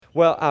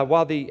Well,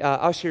 while the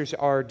ushers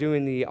are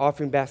doing the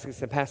offering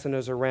baskets and passing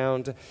those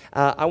around,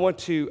 I want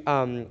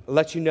to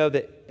let you know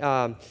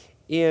that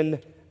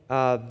in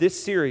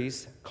this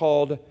series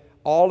called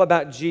All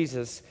About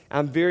Jesus,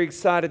 I'm very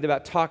excited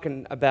about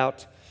talking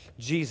about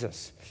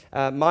Jesus.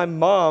 My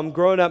mom,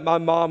 growing up, my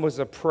mom was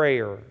a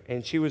prayer,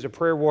 and she was a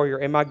prayer warrior,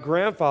 and my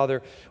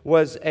grandfather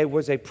was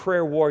a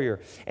prayer warrior.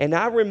 And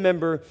I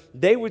remember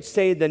they would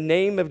say the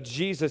name of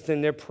Jesus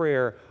in their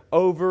prayer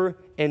over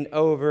and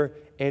over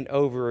and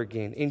over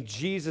again. In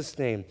Jesus'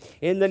 name,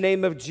 in the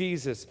name of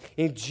Jesus,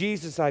 in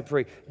Jesus I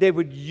pray. They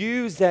would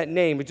use that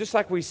name. But just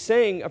like we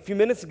sang a few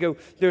minutes ago,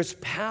 there's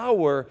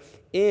power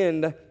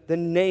in the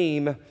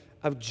name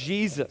of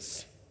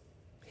Jesus.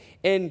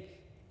 And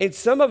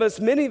some of us,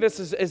 many of us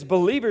as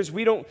believers,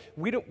 we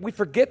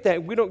forget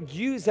that. We don't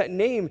use that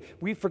name.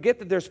 We forget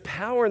that there's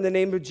power in the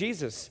name of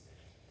Jesus.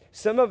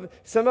 Some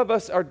of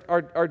us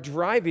are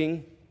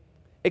driving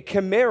a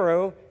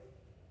Camaro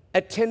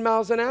at 10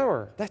 miles an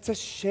hour. That's a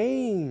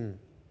shame.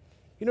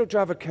 You don't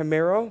drive a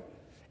Camaro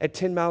at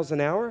 10 miles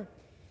an hour.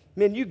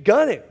 Man, you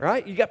gun it,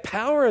 right? You got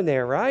power in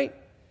there, right?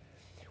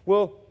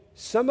 Well,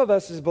 some of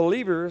us as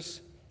believers,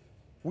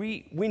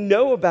 we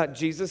know about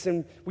Jesus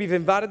and we've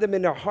invited them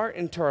into our heart,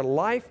 into our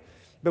life,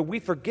 but we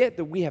forget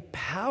that we have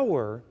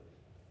power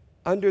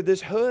under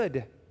this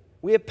hood.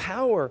 We have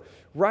power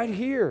right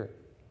here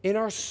in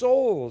our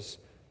souls,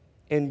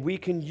 and we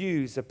can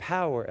use the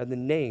power of the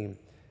name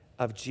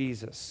of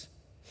Jesus.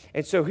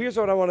 And so here's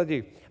what I want to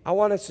do. I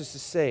want us just to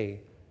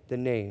say the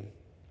name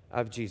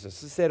of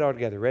Jesus. Let's say it all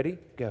together. Ready?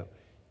 Go.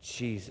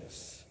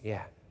 Jesus.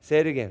 Yeah. Say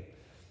it again.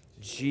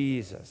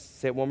 Jesus.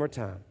 Say it one more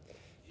time.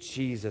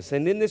 Jesus.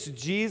 And in this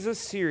Jesus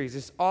series,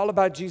 this All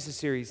About Jesus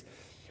series,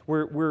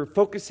 we're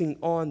focusing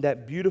on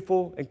that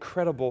beautiful,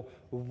 incredible,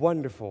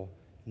 wonderful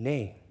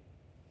name.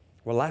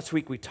 Well, last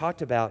week we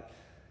talked about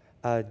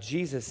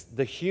Jesus,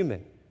 the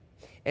human,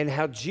 and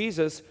how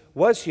Jesus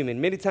was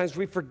human. Many times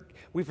we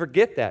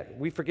forget that.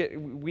 We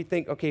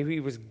think, okay, he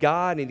was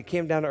God and he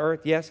came down to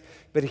earth, yes,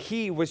 but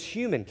he was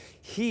human.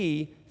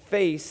 He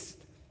faced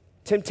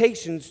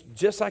temptations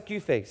just like you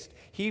faced.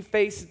 He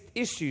faced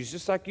issues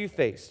just like you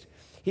faced.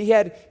 He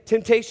had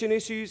temptation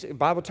issues. The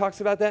Bible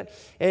talks about that.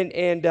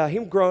 And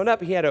him growing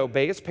up, he had to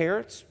obey his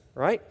parents,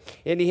 right?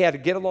 And he had to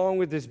get along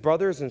with his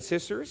brothers and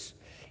sisters.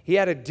 He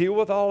had to deal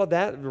with all of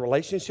that, the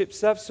relationship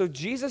stuff. So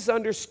Jesus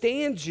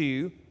understands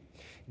you.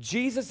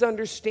 Jesus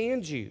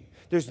understands you.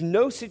 There's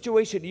no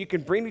situation you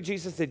can bring to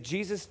Jesus that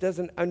Jesus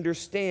doesn't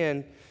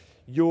understand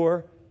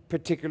your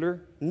particular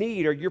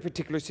need or your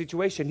particular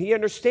situation. He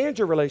understands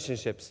your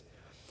relationships.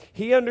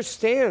 He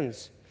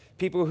understands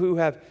people who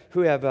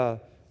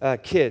have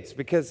kids,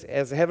 because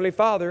as a Heavenly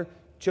Father,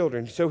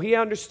 children. So he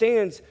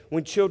understands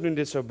when children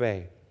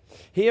disobey.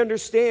 He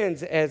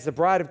understands as the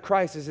bride of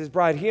Christ, as his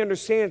bride, he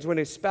understands when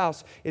his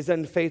spouse is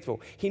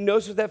unfaithful. He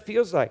knows what that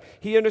feels like.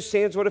 He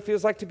understands what it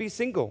feels like to be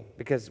single,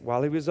 because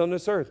while he was on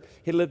this earth,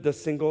 he lived a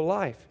single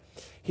life.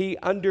 He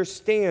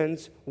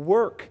understands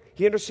work.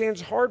 He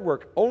understands hard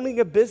work, owning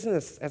a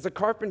business as a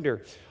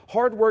carpenter.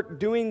 Hard work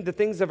doing the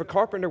things of a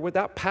carpenter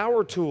without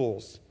power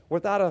tools,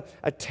 without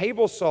a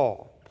table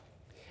saw.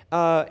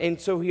 And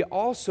so he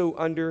also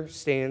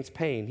understands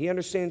pain. He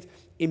understands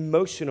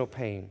emotional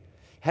pain.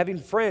 Having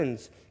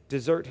friends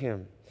desert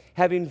him.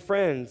 Having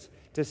friends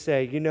to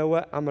say, you know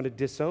what, I'm going to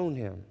disown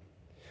him.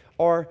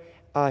 Or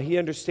he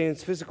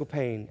understands physical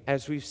pain,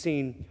 as we've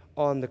seen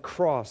on the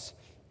cross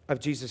of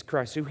Jesus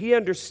Christ. So he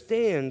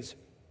understands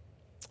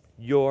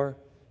your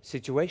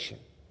situation.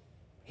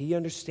 He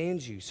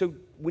understands you. So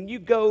when you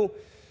go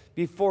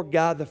before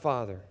God the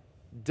Father,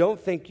 don't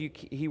think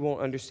he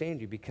won't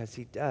understand you, because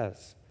he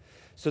does.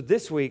 So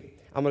this week,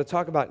 I'm going to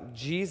talk about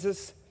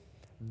Jesus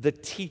the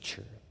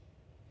teacher.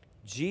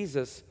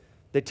 Jesus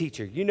the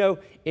teacher. You know,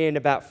 in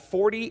about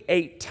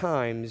 48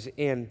 times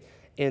in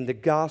the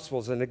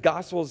Gospels, and the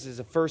Gospels is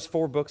the first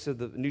 4 books of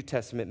the New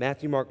Testament,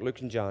 Matthew, Mark,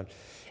 Luke, and John.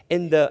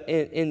 In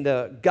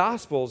the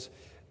Gospels,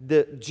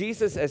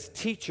 Jesus as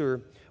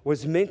teacher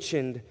was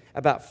mentioned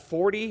about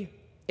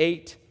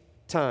 48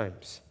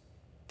 times.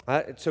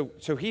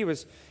 So he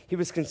was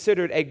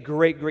considered a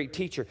great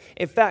teacher.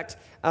 In fact,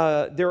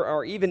 there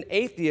are even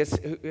atheists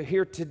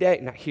here today,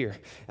 not here,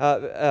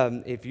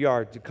 if you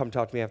are, come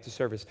talk to me after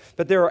service,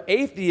 but there are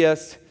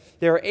atheists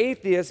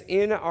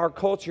in our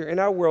culture, in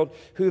our world,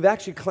 who've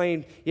actually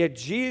claimed, yeah,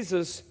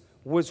 Jesus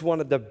was one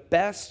of the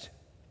best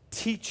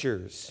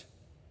teachers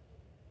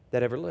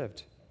that ever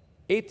lived.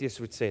 Atheists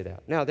would say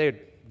that. Now, they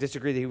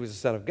disagree that he was the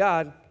Son of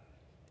God,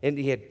 and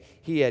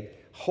he had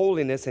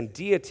holiness and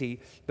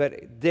deity,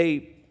 but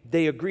they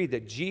agreed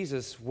that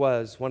Jesus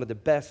was one of the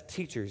best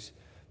teachers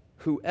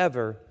who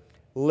ever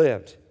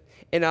lived.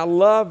 And I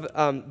love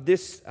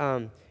this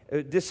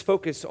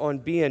focus on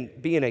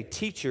being a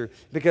teacher,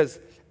 because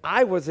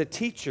I was a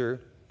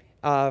teacher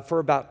for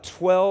about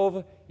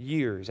 12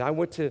 years. I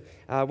went to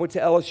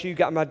LSU,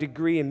 got my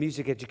degree in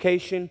music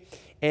education,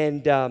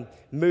 and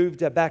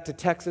moved back to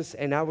Texas,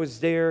 and I was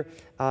there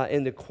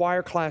in the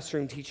choir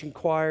classroom teaching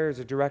choir as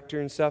a director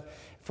and stuff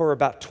for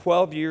about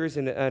 12 years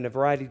in a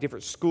variety of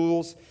different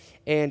schools.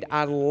 and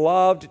I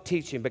loved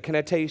teaching. But can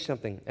I tell you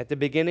something? At the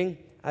beginning,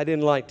 I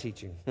didn't like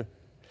teaching.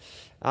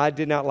 I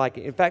did not like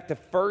it. In fact, the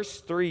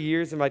first 3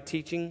 years of my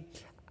teaching,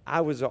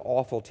 I was an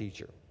awful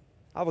teacher.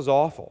 I was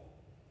awful.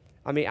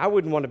 I mean, I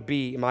wouldn't want to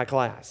be in my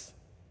class.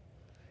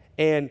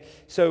 And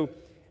so,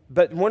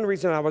 but one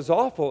reason I was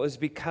awful is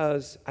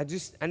because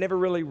I never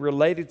really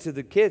related to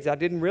the kids. I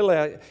didn't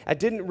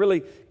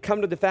really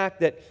come to the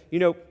fact that,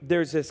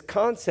 there's this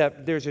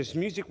concept, there's this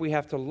music we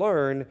have to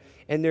learn,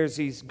 and there's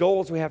these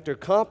goals we have to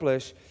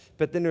accomplish,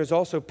 but then there's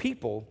also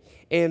people.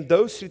 And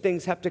those two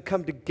things have to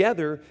come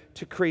together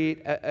to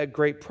create a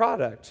great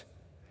product.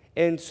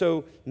 And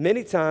so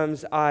many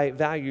times I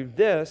valued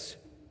this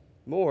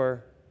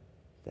more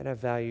than I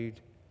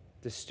valued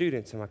the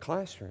students in my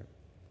classroom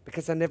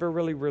because I never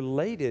really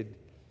related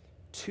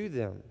to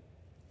them.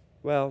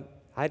 Well,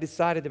 I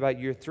decided about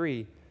year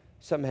 3,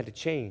 something had to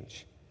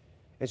change.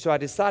 And so I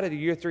decided in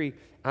year 3,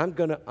 I'm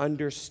going to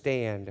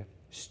understand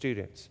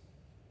students.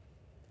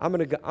 I'm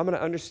going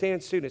to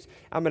understand students.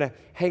 I'm going to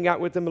hang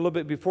out with them a little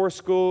bit before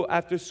school,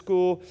 after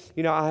school.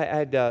 I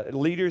had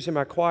leaders in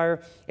my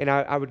choir, and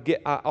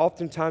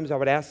oftentimes I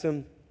would ask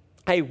them,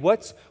 hey,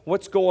 what's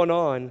going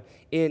on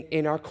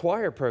in our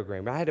choir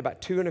program? I had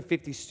about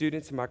 250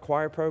 students in my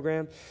choir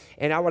program,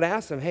 and I would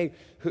ask them, hey,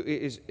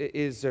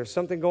 is there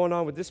something going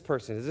on with this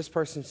person? Is this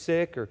person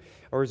sick,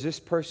 or is this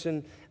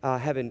person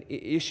having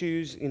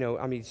issues?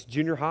 It's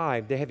junior high.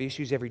 They have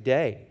issues every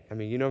day.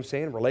 You know what I'm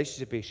saying?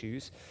 Relationship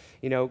issues.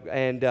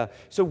 And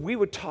so we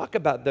would talk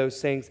about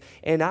those things,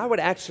 and I would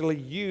actually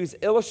use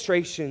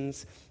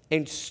illustrations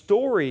and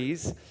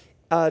stories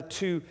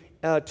to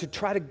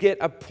try to get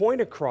a point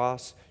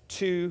across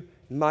to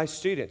my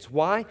students.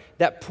 Why?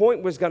 That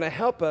point was going to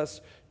help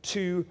us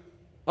to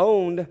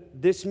own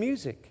this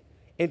music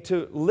and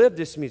to live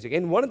this music.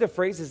 And one of the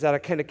phrases that I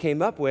kind of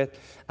came up with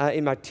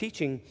in my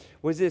teaching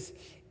was this: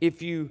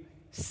 if you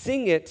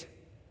sing it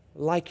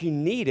like you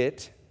need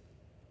it,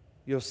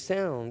 you'll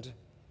sound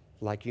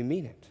like you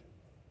mean it.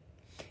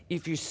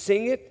 If you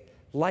sing it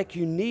like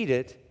you need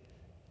it,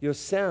 you'll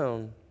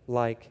sound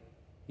like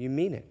you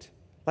mean it.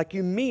 Like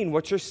you mean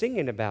what you're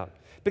singing about.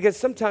 Because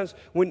sometimes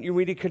when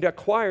you conduct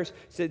choirs,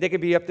 so they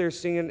could be up there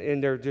singing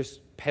and they're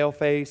just pale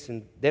face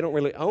and they don't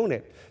really own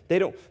it.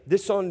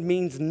 This song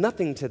means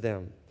nothing to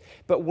them.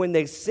 But when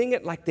they sing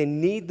it like they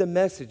need the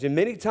message, and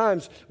many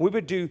times we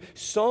would do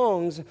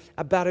songs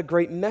about a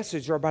great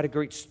message or about a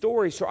great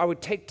story. So I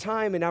would take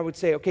time and I would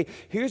say, okay,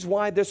 here's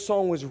why this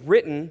song was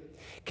written.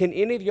 Can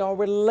any of y'all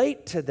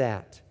relate to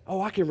that?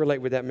 Oh, I can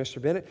relate with that, Mr.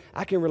 Bennett.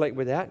 I can relate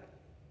with that.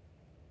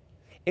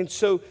 And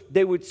so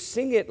they would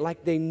sing it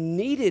like they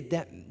needed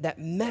that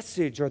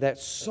message or that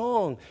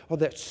song or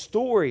that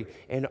story.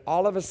 And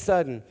all of a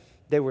sudden,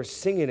 they were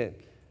singing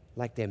it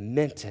like they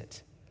meant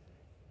it.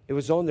 It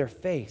was on their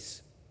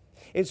face.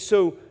 And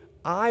so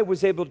I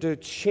was able to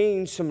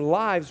change some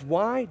lives.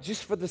 Why?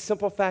 Just for the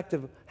simple fact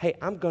of, hey,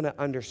 I'm going to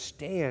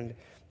understand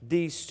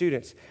these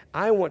students.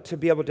 I want to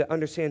be able to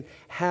understand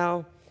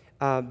how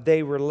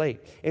they relate.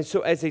 And so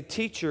as a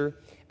teacher,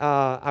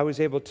 I was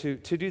able to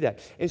do that.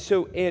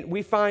 And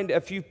we find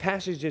a few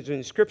passages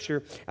in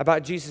Scripture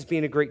about Jesus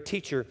being a great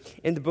teacher.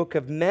 In the book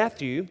of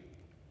Matthew,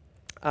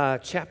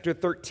 chapter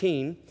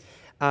 13,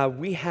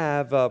 we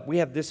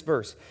have this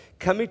verse.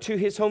 Coming to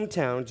his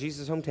hometown,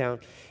 Jesus' hometown,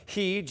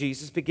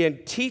 Jesus, began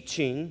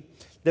teaching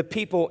the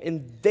people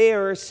in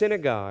their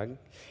synagogue,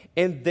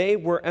 and they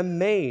were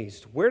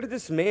amazed. Where did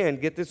this man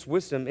get this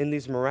wisdom and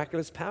these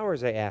miraculous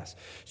powers, they asked.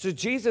 So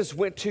Jesus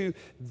went to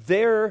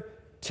their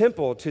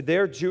temple, to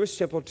their Jewish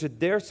temple, to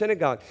their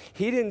synagogue.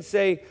 He didn't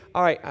say,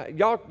 all right,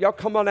 y'all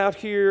come on out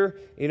here.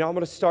 I'm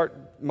going to start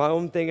my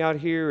own thing out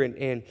here,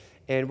 and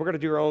we're going to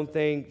do our own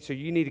thing, so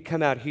you need to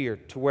come out here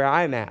to where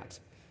I'm at.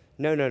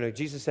 No.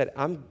 Jesus said,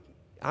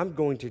 I'm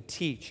going to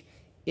teach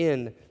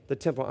in the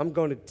temple. I'm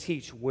going to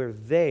teach where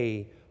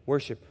they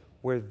worship,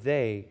 where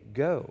they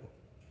go.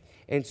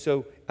 And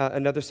so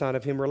another sign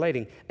of him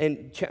relating.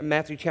 In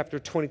Matthew chapter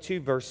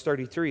 22, verse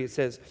 33, it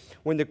says,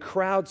 when the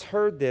crowds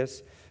heard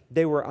this,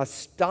 they were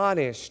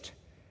astonished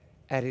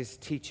at his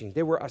teaching.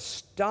 They were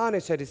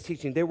astonished at his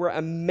teaching. They were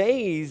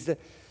amazed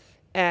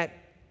at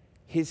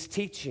his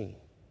teaching.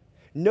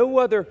 No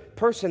other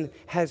person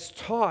has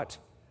taught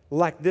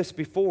like this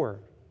before.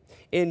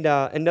 In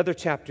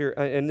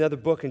another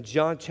book, in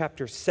John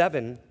chapter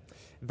 7,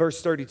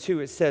 verse 32,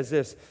 it says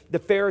this: the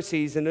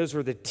Pharisees, and those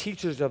were the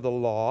teachers of the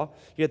law.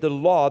 You had the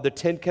law, the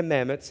 10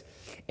 Commandments,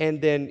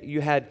 and then you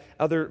had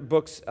other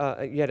books,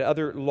 you had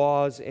other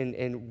laws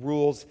and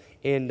rules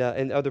in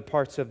other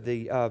parts of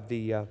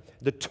the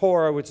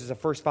Torah, which is the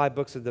first 5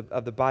 books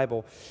of the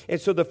Bible.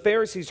 And so the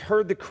Pharisees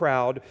heard the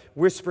crowd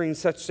whispering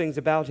such things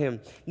about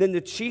him. Then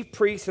the chief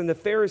priests and the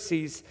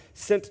Pharisees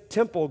sent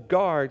temple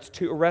guards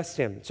to arrest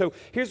him. So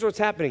here's what's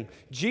happening.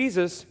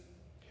 Jesus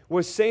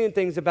was saying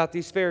things about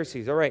these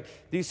Pharisees. All right,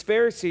 these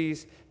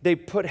Pharisees, they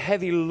put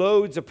heavy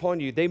loads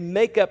upon you. They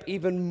make up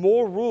even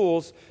more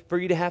rules for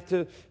you to have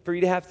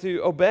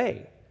to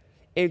obey.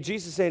 And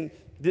Jesus saying,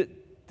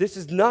 this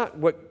is not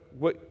what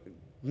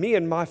me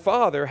and my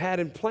Father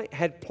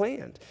had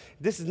planned.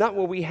 This is not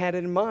what we had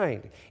in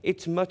mind.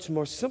 It's much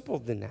more simple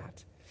than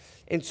that.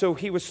 And so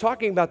he was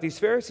talking about these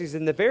Pharisees,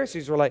 and the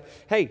Pharisees were like,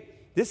 hey,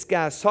 this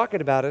guy's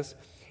talking about us.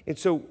 And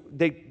so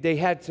they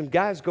had some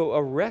guys go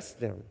arrest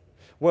them.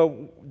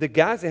 Well, the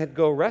guys that had to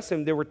go arrest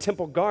them, they were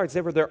temple guards.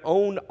 They were their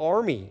own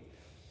army.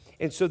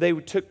 And so they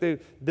took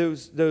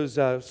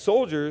those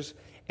soldiers,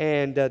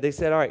 and they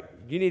said, all right,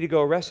 you need to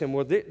go arrest him.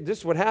 Well, this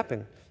is what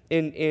happened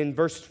in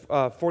verse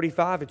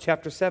 45 of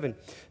chapter 7.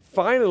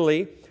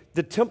 Finally,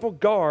 the temple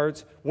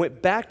guards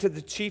went back to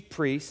the chief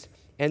priests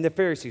and the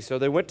Pharisees. So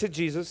they went to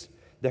Jesus,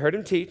 they heard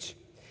him teach,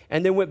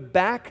 and they went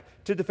back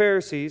to the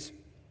Pharisees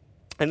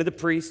and to the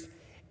priests,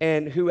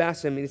 and who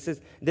asked him, and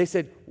they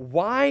said,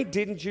 why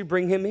didn't you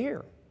bring him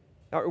here?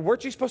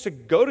 Weren't you supposed to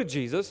go to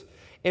Jesus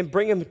and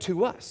bring him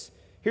to us?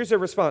 Here's their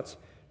response.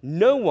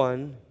 No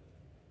one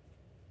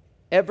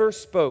ever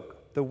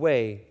spoke the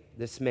way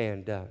this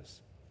man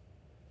does.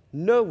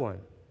 No one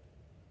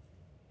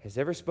has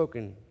ever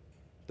spoken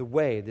the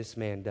way this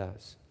man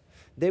does.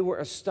 They were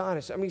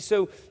astonished. I mean,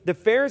 so the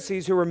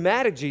Pharisees who were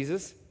mad at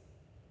Jesus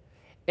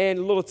and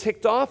a little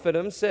ticked off at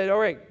him said, all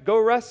right, go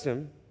arrest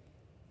him,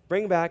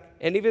 bring him back.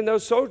 And even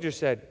those soldiers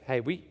said, hey,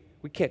 we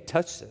can't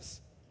touch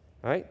this,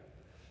 all right?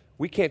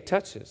 We can't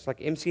touch this, like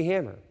MC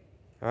Hammer,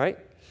 all right?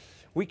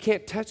 We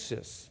can't touch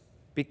this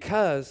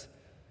because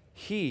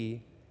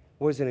he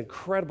was an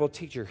incredible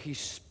teacher. He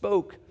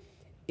spoke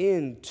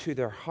into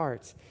their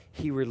hearts.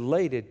 He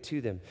related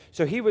to them.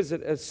 So he was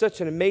such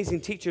an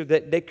amazing teacher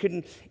that they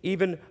couldn't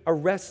even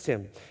arrest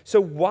him. So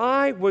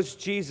why was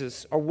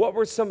Jesus, or what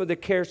were some of the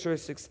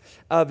characteristics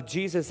of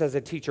Jesus as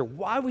a teacher?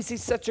 Why was he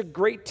such a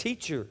great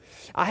teacher?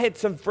 I had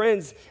some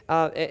friends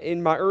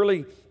in my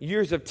early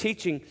years of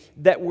teaching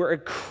that were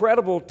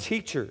incredible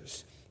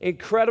teachers.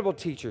 Incredible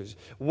teachers.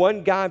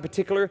 One guy in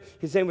particular,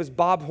 his name was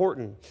Bob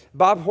Horton.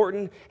 Bob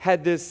Horton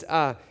had this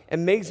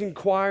amazing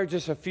choir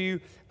just a few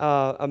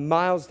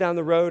miles down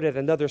the road at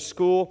another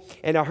school.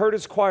 And I heard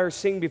his choir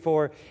sing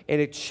before,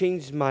 and it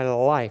changed my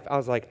life. I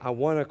was like, I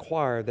want a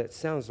choir that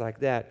sounds like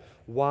that.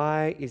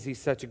 Why is he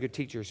such a good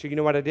teacher? So you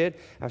know what I did?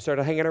 I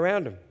started hanging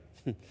around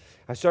him.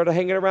 I started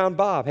hanging around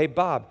Bob. Hey,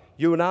 Bob,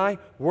 you and I,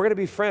 we're going to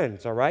be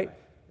friends, all right?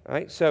 All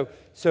right? So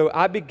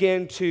I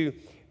began to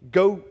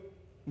go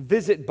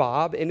visit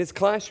Bob in his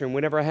classroom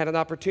whenever I had an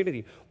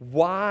opportunity.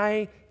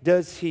 Why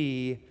does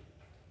he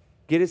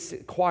get his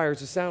choirs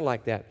to sound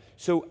like that?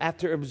 So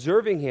after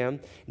observing him,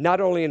 not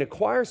only in a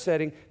choir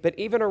setting, but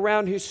even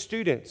around his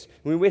students,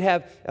 when we'd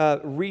have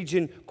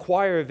region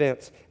choir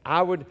events,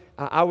 I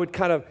would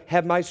kind of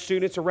have my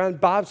students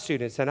around Bob's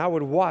students, and I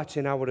would watch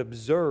and I would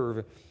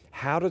observe,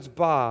 how does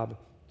Bob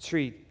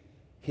treat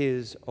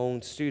his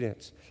own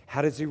students?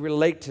 How does he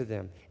relate to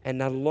them?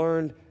 And I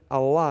learned a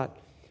lot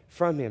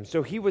from him.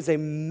 So he was a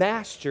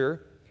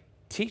master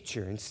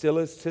teacher and still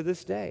is to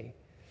this day.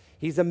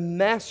 He's a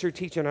master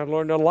teacher, and I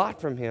learned a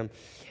lot from him.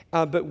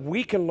 But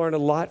we can learn a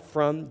lot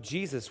from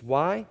Jesus.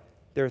 Why?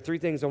 There are three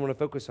things I want to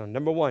focus on.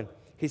 Number one,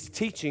 his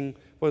teaching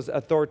was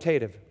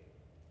authoritative.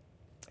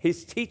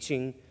 His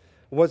teaching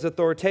was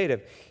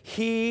authoritative.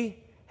 He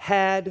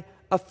had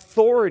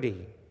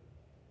authority.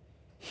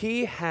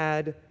 He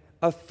had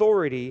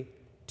authority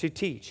to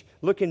teach.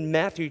 Look in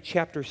Matthew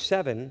chapter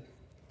 7.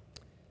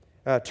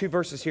 Two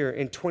verses here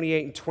in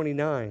 28 and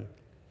 29.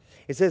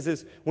 It says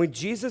this, when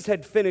Jesus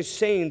had finished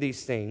saying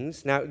these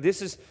things, now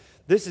this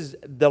is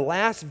the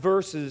last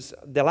verses,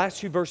 the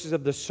last two verses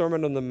of the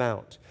Sermon on the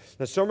Mount.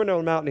 The Sermon on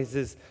the Mount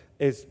is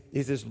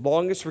his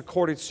longest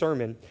recorded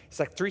sermon.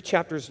 It's like 3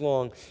 chapters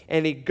long,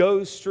 and it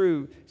goes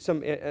through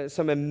some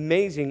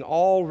amazing,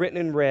 all written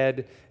in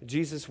red,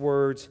 Jesus'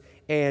 words.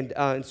 And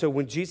so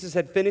when Jesus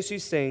had finished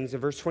these things, in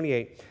verse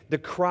 28, the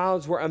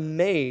crowds were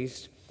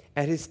amazed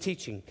at his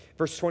teaching.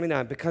 Verse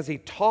 29, because he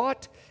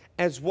taught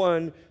as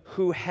one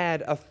who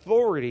had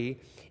authority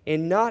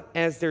and not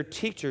as their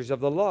teachers of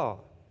the law.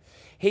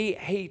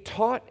 He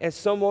taught as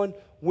someone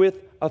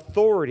with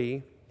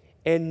authority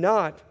and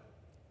not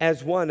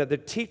as one of the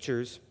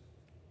teachers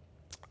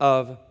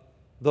of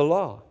the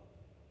law.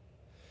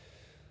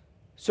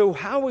 So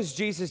how was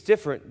Jesus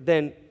different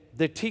than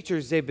the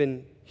teachers they've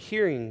been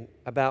hearing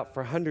about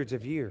for hundreds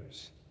of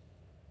years?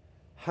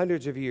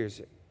 Hundreds of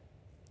years.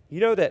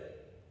 You know that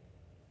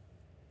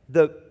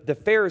the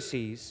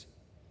Pharisees,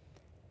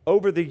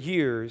 over the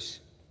years,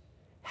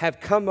 have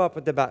come up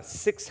with about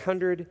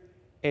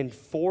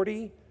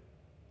 640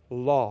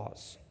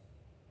 laws.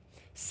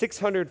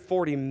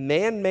 640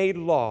 man-made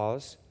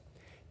laws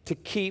to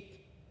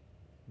keep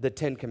the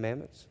 10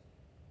 Commandments.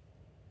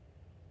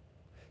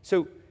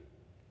 So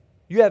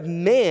you have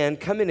man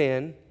coming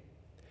in,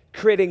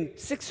 creating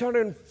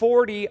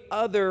 640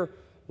 other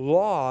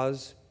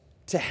laws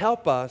to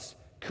help us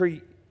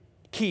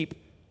keep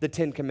the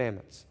 10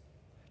 Commandments.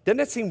 Doesn't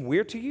that seem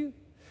weird to you?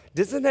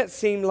 Doesn't that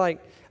seem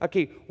like,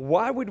 okay,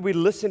 why would we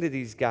listen to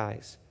these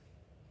guys?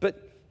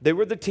 But they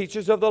were the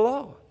teachers of the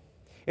law.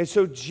 And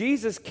so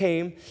Jesus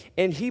came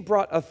and he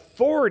brought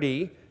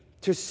authority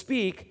to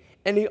speak,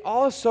 and he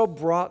also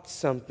brought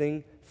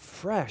something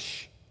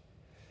fresh.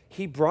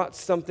 He brought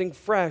something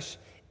fresh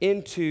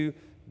into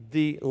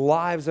the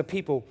lives of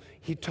people.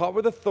 He taught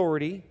with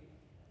authority,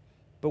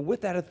 but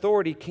with that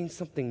authority came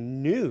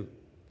something new,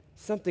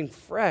 something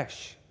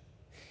fresh.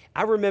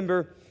 I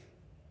remember,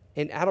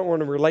 and I don't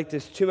want to relate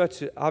this too much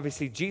to,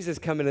 obviously, Jesus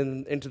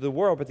coming into the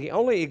world, but the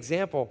only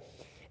example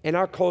in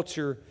our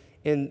culture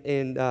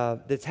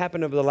that's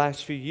happened over the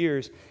last few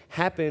years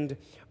happened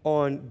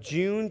on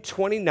June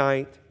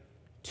 29th,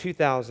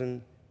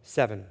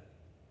 2007.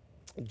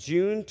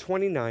 June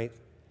 29th,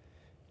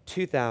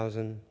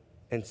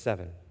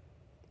 2007. Do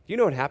you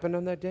know what happened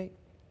on that date?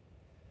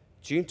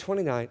 June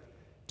 29th,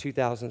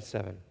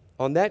 2007.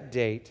 On that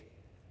date,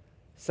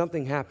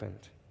 something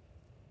happened.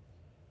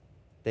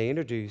 They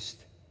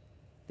introduced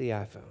the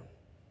iPhone.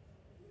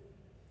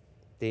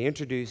 They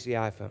introduced the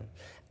iPhone.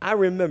 I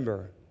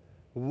remember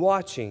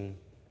watching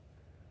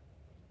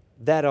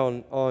that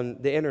on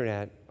the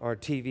internet or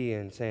TV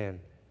and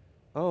saying,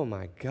 oh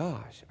my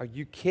gosh, are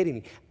you kidding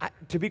me?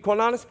 To be quite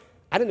honest,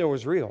 I didn't know it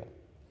was real.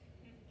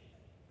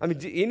 I mean,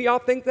 do any of y'all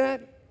think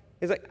that?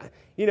 It's like,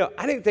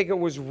 I didn't think it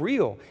was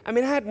real. I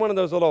mean, I had one of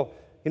those little,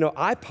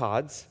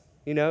 iPods,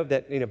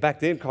 that, back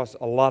then cost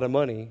a lot of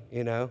money,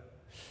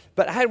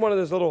 But I had one of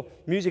those little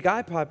music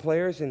iPod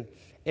players and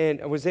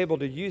I was able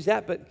to use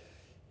that. But,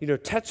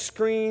 touch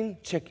screen,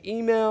 check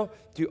email,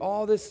 do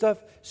all this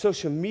stuff,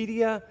 social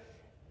media.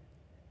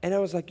 And I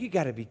was like, you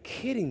got to be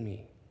kidding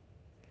me.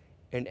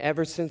 And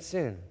ever since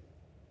then,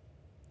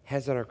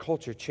 has our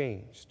culture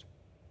changed?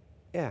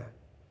 Yeah.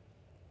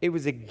 It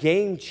was a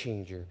game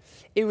changer.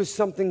 It was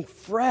something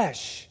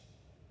fresh.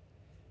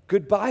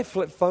 Goodbye,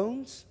 flip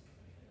phones.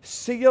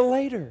 See you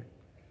later.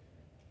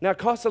 Now, it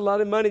costs a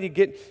lot of money to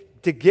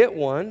get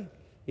one,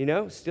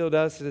 still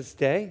does to this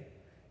day.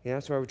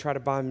 That's why we try to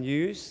buy them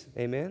used.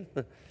 Amen.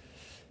 But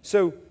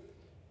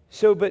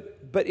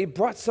it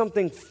brought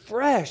something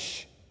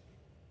fresh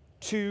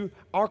to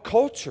our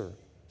culture.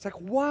 It's like,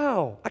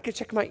 wow, I can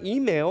check my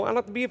email. I don't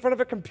have to be in front of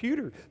a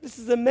computer. This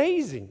is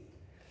amazing.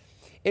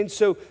 And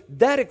so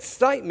that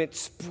excitement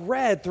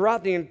spread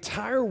throughout the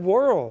entire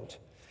world.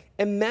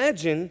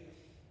 Imagine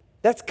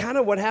that's kind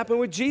of what happened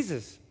with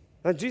Jesus.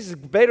 Now, Jesus is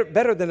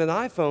better than an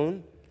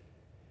iPhone,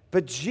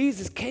 but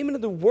Jesus came into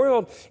the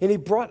world and he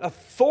brought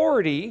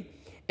authority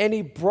and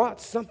he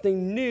brought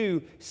something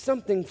new,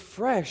 something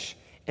fresh,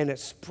 and it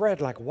spread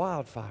like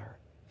wildfire.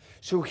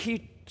 So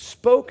he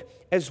spoke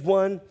as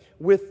one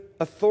with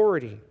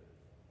authority.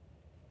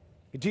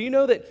 Do you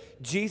know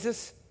that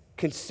Jesus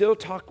can still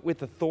talk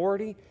with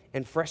authority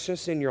and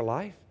freshness in your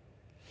life?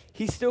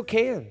 He still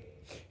can.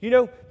 You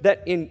know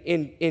that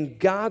in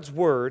God's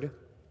word,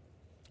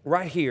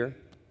 right here,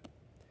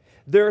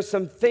 there are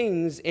some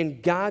things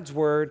in God's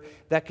word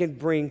that can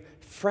bring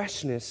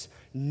freshness,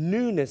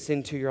 newness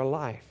into your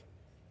life.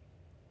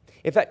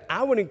 In fact,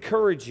 I would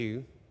encourage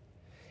you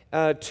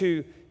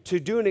to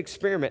do an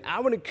experiment. I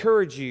would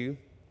encourage you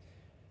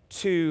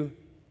to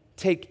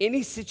take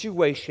any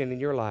situation in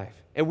your life,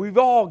 and we've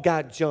all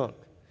got junk.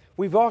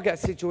 We've all got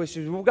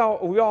situations.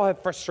 We all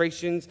have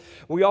frustrations.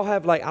 We all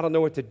have, I don't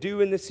know what to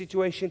do in this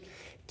situation.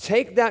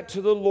 Take that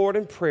to the Lord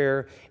in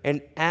prayer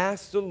and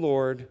ask the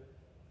Lord,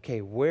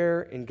 okay,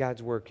 where in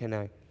God's word can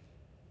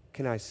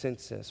I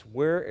sense this?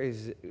 Where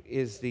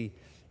is the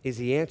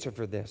answer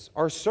for this?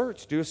 Or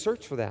do a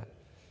search for that.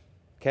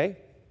 Okay?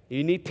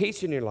 You need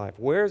peace in your life.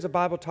 Where does the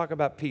Bible talk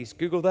about peace?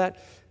 Google that.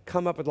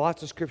 Come up with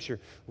lots of scripture.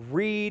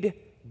 Read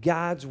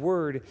God's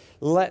word.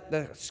 Let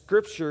the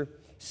scripture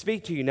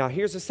speak to you. Now,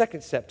 here's the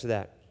second step to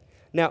that.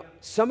 Now,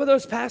 some of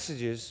those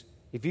passages,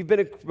 if you've been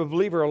a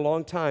believer a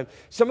long time,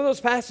 some of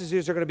those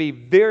passages are going to be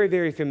very,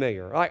 very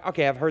familiar. Like,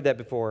 okay, I've heard that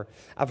before.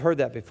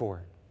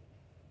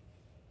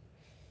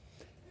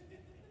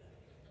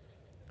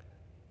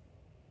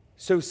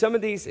 So some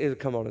of these,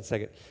 come on a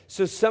second.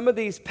 So some of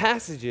these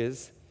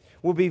passages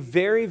will be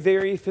very,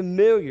 very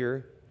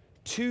familiar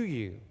to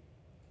you.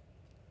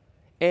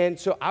 And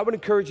so I would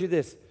encourage you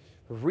this.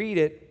 Read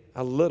it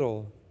a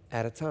little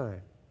at a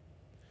time.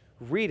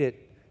 Read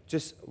it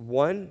just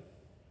one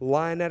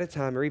line at a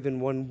time or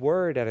even one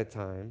word at a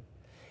time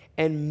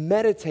and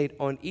meditate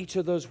on each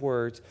of those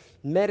words.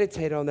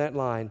 Meditate on that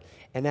line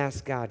and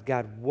ask God,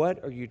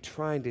 what are you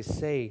trying to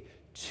say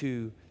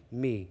to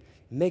me?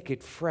 Make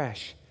it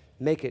fresh.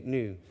 Make it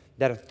new.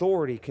 That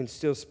authority can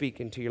still speak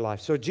into your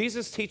life. So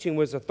Jesus' teaching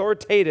was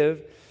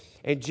authoritative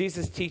and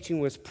Jesus' teaching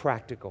was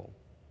practical.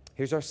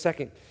 Here's our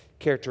second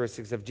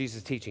characteristics of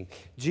Jesus' teaching.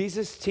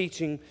 Jesus'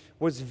 teaching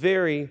was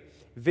very,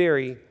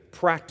 very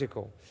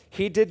practical.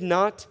 He did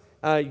not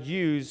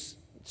use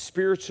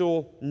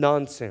spiritual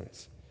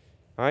nonsense.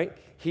 All right?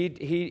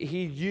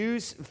 He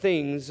used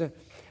things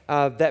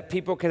that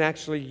people can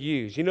actually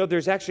use.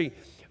 There's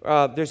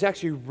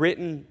actually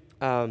written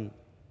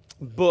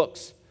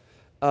books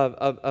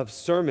of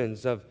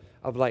sermons of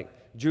like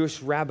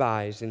Jewish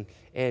rabbis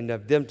and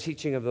of them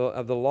teaching of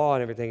the law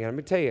and everything. And I'm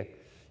going to tell you,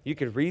 you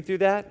can read through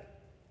that,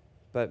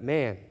 but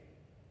man,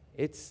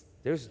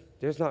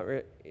 there's not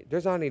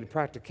any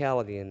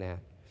practicality in that.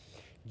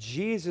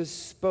 Jesus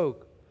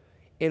spoke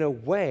in a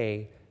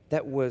way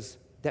that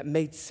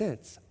made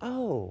sense.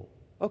 Oh,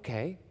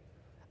 okay,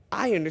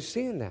 I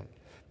understand that.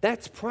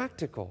 That's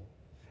practical.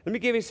 Let me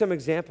give you some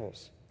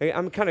examples.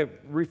 I'm kind of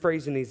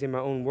rephrasing these in my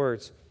own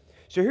words.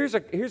 So here's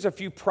a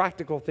few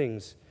practical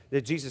things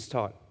that Jesus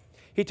taught.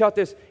 He taught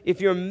this: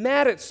 if you're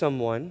mad at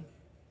someone,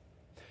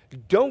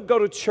 don't go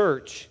to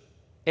church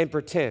and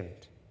pretend.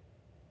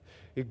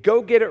 You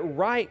go get it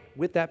right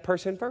with that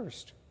person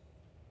first.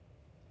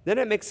 Doesn't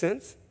that make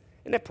sense?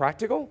 Isn't that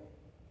practical?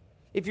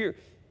 If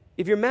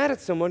you're mad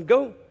at someone,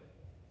 go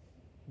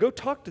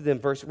talk to them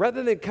first,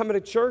 rather than coming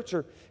to church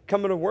or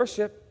coming to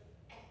worship.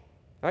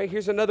 All right,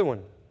 here's another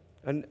one.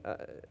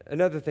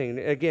 Another thing,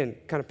 again,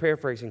 kind of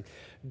paraphrasing.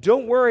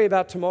 Don't worry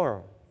about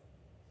tomorrow.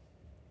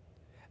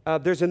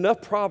 There's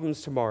enough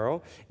problems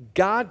tomorrow.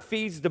 God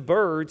feeds the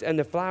birds and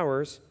the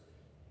flowers.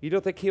 You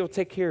don't think He'll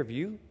take care of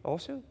you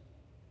also?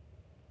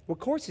 Well, of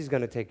course He's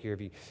going to take care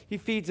of you. He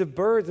feeds the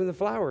birds and the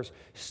flowers.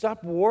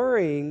 Stop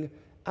worrying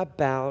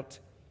about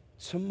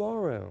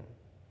tomorrow.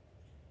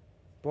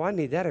 Boy, I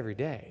need that every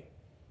day.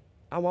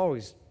 I'm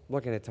always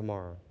looking at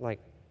tomorrow. Like,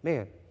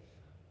 man,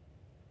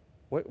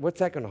 what's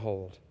that going to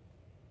hold?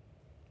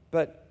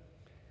 But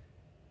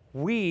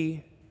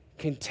we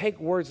can take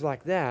words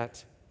like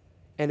that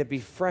and it be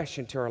fresh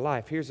into our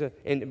life.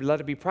 And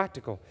let it be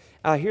practical.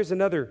 Here's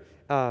another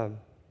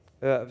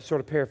sort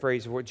of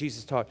paraphrase of what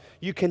Jesus taught.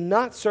 You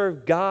cannot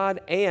serve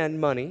God and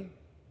money.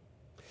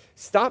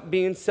 Stop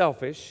being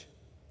selfish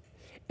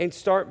and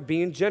start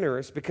being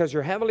generous, because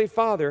your Heavenly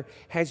Father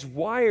has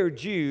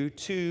wired you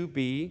to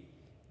be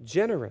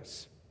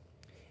generous.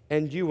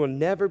 And you will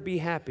never be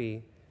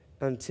happy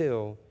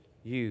until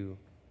you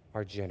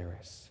are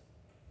generous.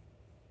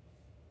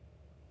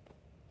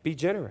 Be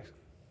generous.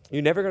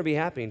 You're never going to be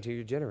happy until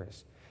you're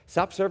generous.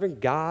 Stop serving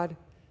God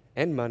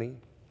and money.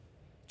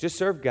 Just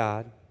serve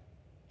God.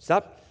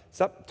 Stop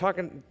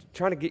trying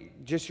to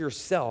get just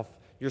yourself,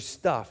 your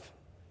stuff.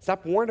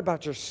 Stop worrying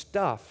about your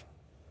stuff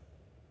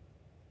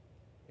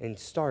and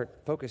start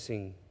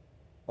focusing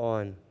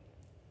on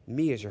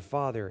me as your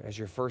Father, as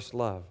your first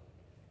love,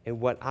 and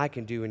what I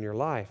can do in your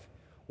life.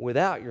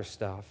 Without your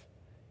stuff,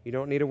 you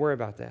don't need to worry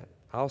about that.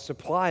 I'll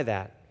supply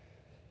that.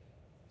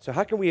 So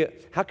how can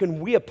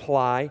we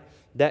apply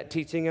that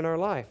teaching in our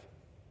life?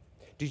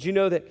 Did you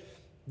know that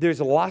there's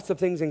lots of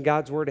things in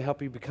God's Word to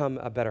help you become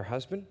a better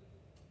husband,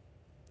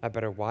 a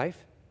better wife,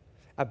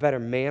 a better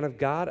man of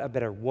God, a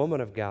better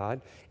woman of God,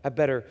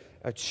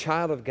 a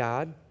child of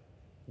God,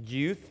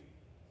 youth?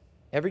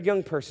 Every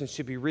young person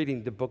should be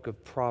reading the book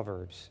of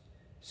Proverbs.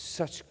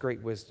 Such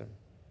great wisdom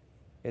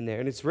in there.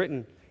 And it's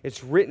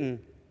written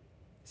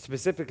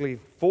specifically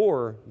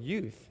for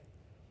youth.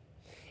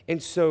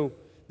 And so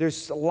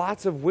there's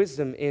lots of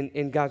wisdom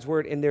in God's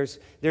Word, and there's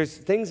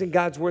things in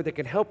God's Word that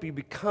can help you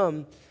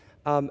become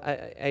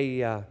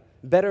a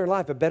better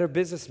life, a better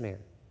businessman,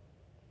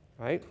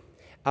 right?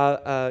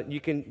 You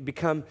can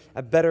become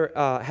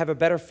have a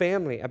better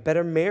family, a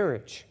better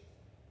marriage.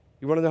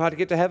 You want to know how to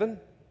get to heaven?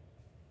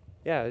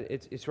 Yeah,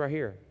 it's right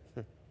here.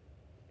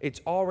 It's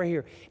all right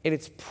here, and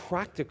it's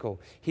practical.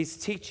 His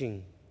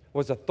teaching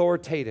was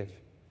authoritative,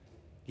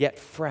 yet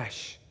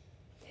fresh.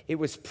 It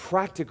was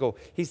practical.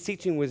 His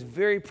teaching was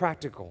very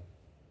practical,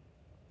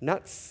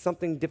 not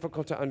something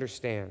difficult to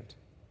understand.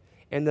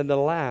 And then the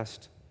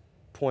last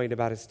point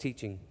about his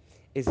teaching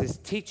is his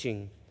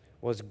teaching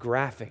was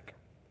graphic.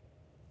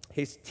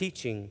 His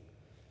teaching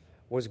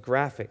was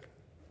graphic.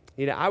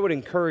 You know, I would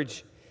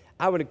encourage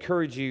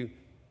you,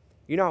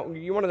 you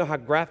want to know how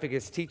graphic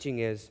his teaching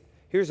is?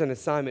 Here's an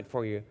assignment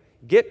for you.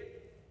 Get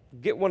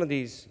one of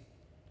these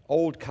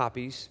old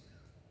copies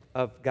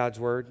of God's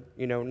Word,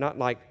 not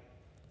like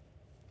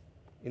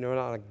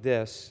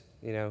this,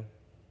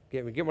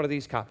 Get one of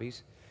these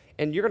copies,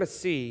 and you're going to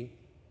see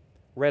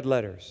red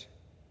letters.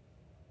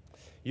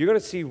 You're going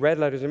to see red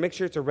letters, and make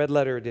sure it's a red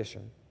letter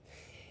edition.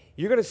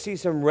 You're going to see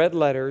some red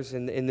letters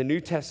in the New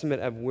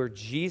Testament of where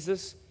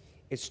Jesus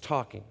is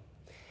talking.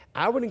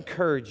 I would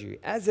encourage you,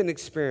 as an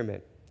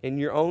experiment in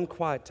your own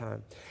quiet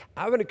time,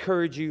 I would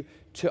encourage you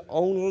to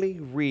only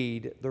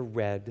read the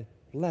red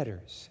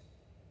letters.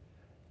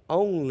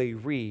 Only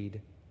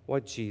read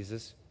what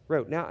Jesus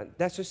wrote. Now,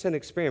 that's just an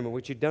experiment.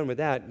 What you've done with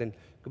that, then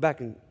go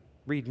back and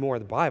read more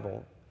of the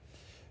Bible.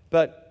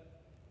 But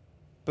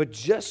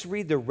just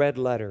read the red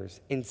letters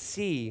and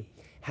see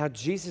how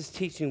Jesus'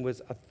 teaching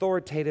was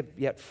authoritative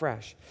yet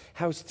fresh,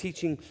 how his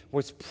teaching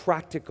was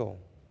practical,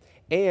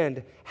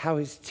 and how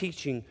his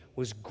teaching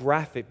was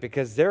graphic,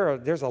 because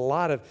there's a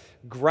lot of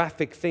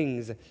graphic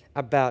things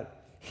about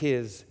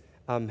his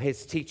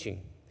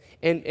teaching.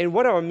 And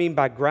what I mean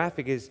by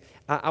graphic is,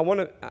 I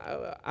want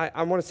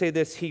to say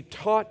this: he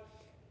taught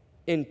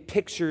in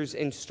pictures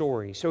and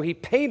stories. So he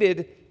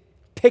painted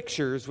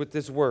pictures with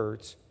his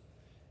words,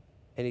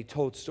 and he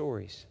told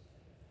stories.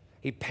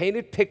 He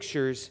painted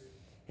pictures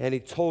and he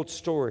told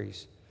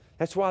stories.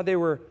 That's why they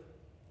were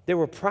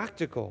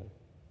practical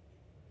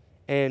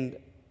and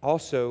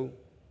also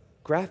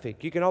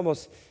graphic. You can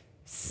almost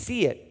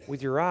see it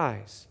with your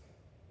eyes.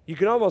 You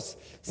can almost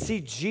see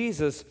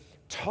Jesus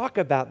talk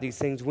about these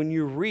things when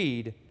you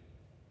read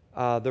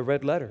the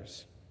red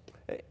letters.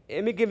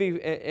 Let me give you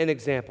an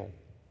example.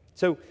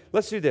 So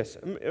let's do this.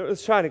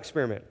 Let's try an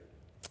experiment.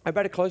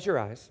 Everybody close your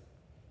eyes.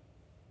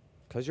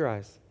 Close your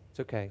eyes. It's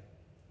okay.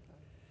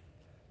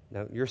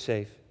 No, you're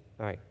safe.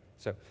 All right.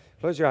 So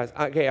close your eyes.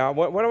 Okay,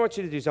 what I want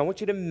you to do is I want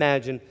you to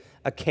imagine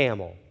a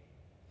camel.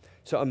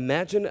 So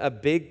imagine a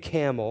big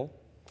camel,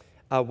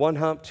 one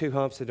hump, two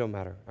humps, it don't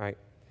matter. All right.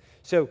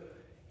 So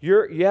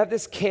you have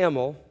this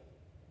camel,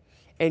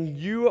 and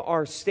you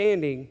are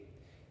standing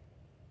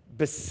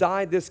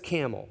beside this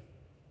camel.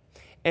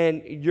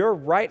 And your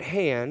right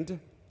hand,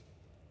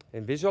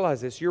 and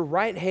visualize this, your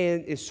right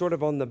hand is sort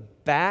of on the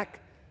back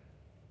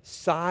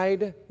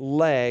side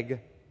leg,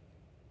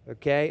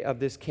 okay, of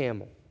this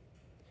camel.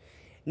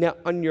 Now,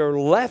 on your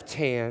left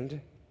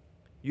hand,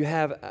 you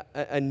have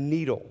a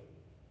needle.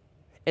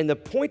 And the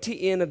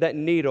pointy end of that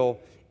needle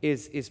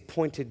is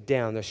pointed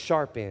down, the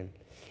sharp end.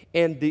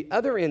 And the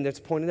other end that's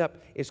pointed up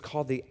is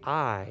called the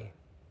eye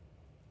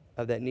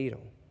of that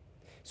needle.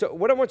 So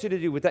what I want you to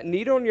do with that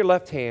needle in your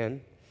left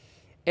hand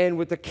and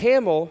with the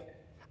camel,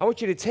 I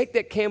want you to take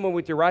that camel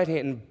with your right hand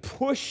and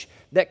push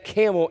that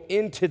camel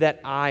into that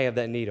eye of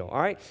that needle,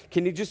 all right?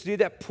 Can you just do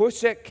that?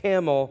 Push that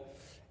camel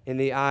in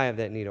the eye of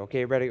that needle.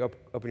 Okay, ready?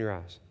 Open your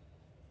eyes.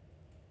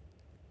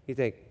 You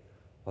think,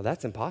 well,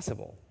 that's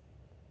impossible.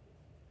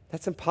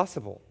 That's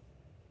impossible.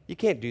 You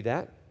can't do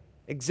that.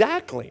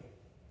 Exactly.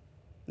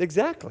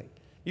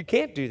 You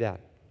can't do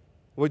that.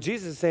 Well,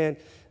 Jesus is saying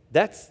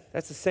that's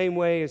the same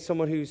way as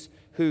someone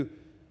who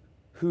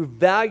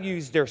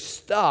values their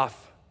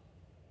stuff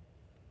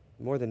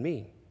more than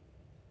me.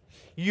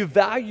 You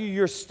value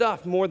your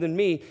stuff more than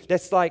me.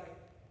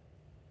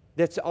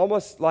 That's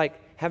almost like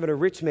having a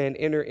rich man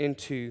enter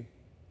into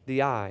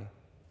the eye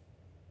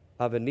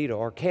of a needle,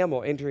 or a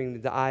camel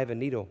entering the eye of a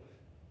needle.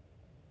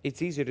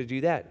 It's easier to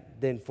do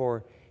that than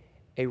for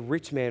a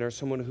rich man or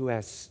someone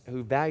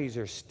who values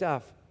their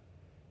stuff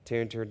to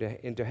enter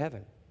into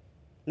heaven.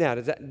 Now,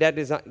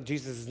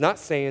 Jesus is not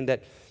saying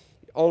that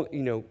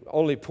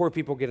only poor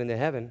people get into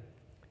heaven.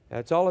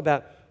 It's all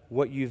about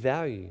what you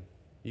value.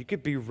 You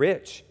could be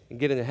rich and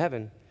get into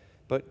heaven,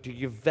 but do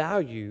you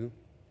value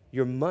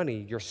your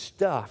money, your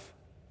stuff,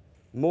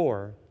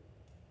 more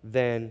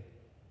than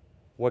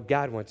what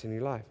God wants in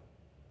your life,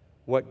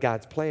 what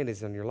God's plan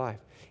is in your life?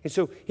 And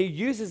so he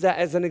uses that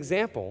as an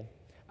example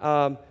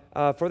for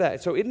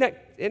that. So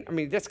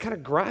that's kind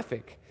of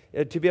graphic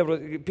to be able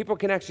to, people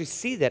can actually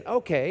see that.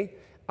 Okay,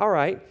 all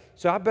right,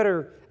 so I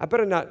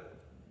better not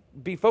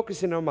be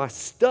focusing on my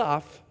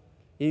stuff.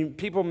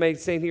 People may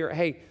say here,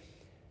 hey,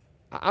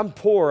 I'm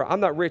poor, I'm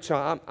not rich,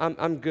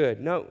 I'm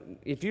good. No,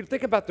 if you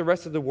think about the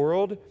rest of the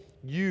world,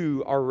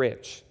 you are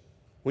rich.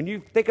 When you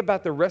think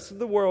about the rest of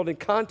the world in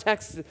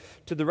context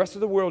to the rest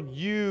of the world,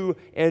 you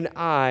and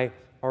I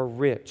are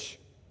rich.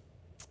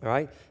 All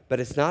right? But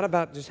it's not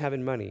about just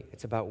having money.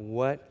 It's about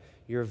what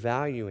you're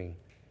valuing.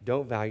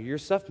 Don't value your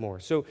stuff more.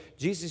 So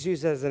Jesus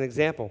used that as an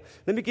example.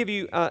 Let me give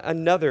you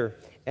another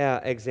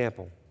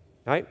example.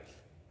 All right?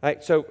 All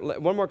right, so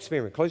one more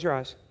experiment. Close your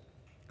eyes.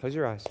 Close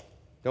your eyes.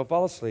 Don't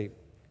fall asleep.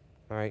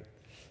 All right?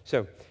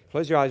 So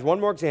close your eyes. One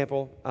more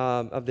example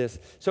of this.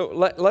 So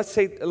let's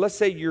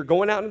say you're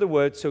going out into the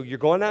woods. So you're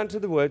going out into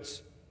the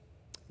woods,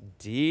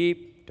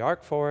 deep,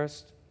 dark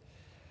forest,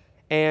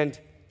 and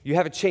you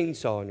have a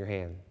chainsaw in your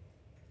hand.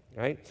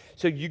 Right?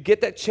 So you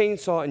get that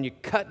chainsaw and you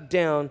cut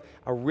down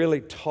a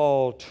really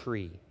tall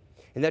tree.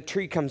 And that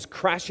tree comes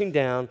crashing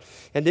down.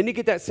 And then you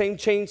get that same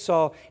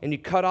chainsaw and you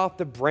cut off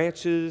the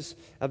branches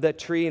of that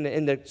tree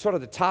and the sort of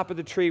the top of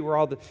the tree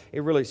where it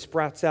really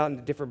sprouts out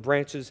into different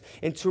branches.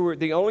 And so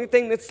the only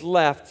thing that's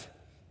left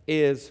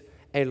is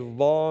a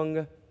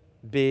long,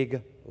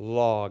 big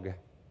log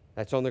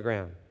that's on the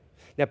ground.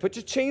 Now put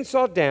your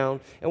chainsaw down,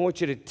 and I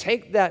want you to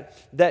take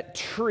that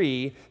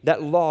tree,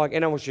 that log,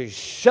 and I want you to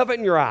shove it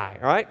in your eye,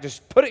 all right?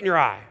 Just put it in your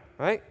eye,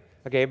 all right?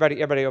 Okay,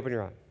 everybody open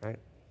your eye, all right?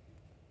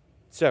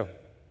 So,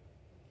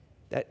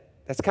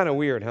 that's kind of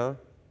weird, huh?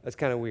 That's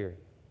kind of weird.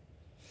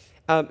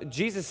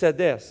 Jesus said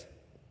this: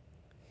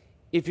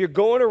 if you're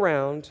going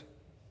around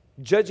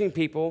judging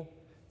people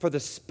for the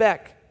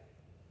speck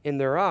in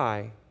their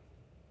eye,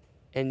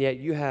 and yet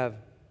you have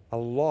a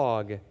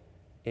log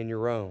in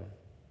your own,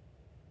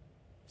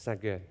 it's not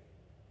good.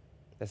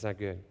 That's not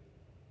good.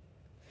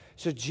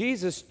 So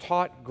Jesus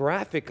taught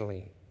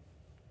graphically.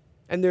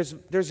 And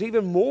there's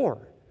even more.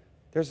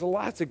 There's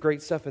lots of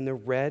great stuff in the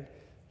red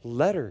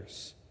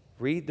letters.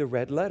 Read the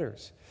red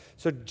letters.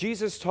 So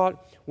Jesus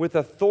taught with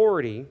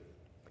authority.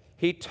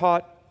 He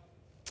taught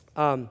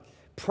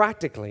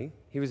practically.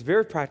 He was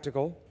very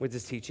practical with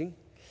his teaching.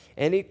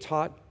 And he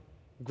taught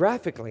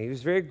graphically. He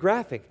was very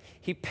graphic.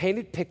 He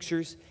painted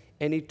pictures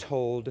and he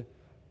told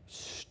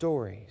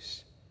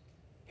stories.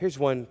 Here's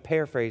one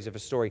paraphrase of a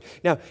story.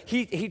 Now,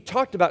 he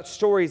talked about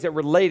stories that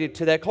related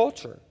to that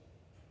culture.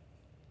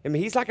 I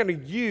mean, he's not going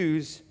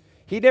to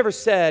he never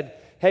said,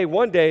 hey,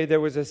 one day there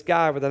was this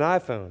guy with an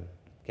iPhone.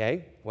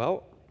 Okay,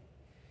 well,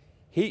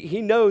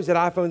 he knows that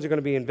iPhones are going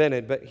to be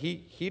invented, but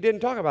he didn't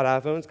talk about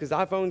iPhones because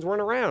iPhones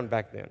weren't around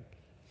back then.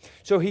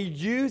 So he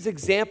used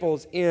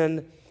examples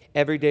in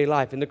everyday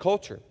life, in the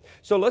culture.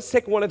 So let's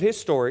take one of his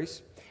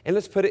stories and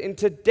let's put it in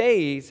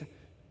today's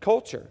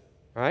culture.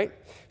 All right?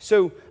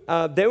 So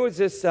there was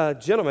this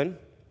gentleman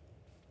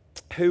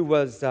who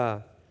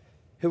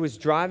was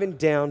driving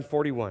down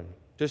 41,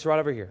 just right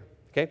over here.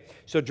 Okay?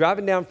 So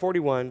driving down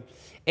 41,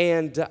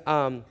 and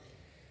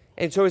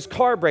so his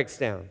car breaks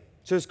down.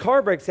 So his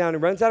car breaks down,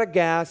 and runs out of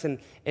gas, and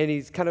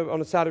he's kind of on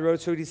the side of the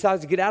road. So he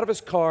decides to get out of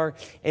his car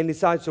and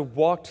decides to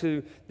walk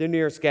to the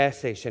nearest gas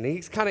station. And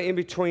he's kind of in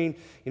between,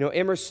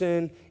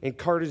 Emerson and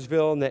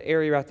Cartersville and that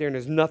area right there, and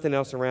there's nothing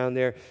else around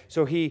there.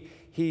 So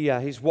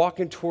he's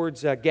walking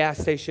towards a gas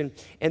station,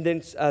 and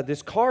then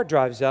this car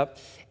drives up,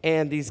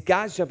 and these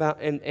guys jump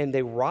out, and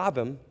they rob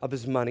him of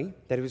his money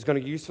that he was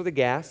going to use for the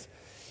gas.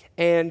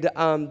 And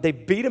they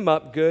beat him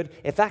up good.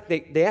 In fact,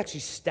 they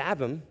actually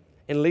stab him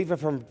and leave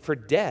him for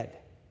dead.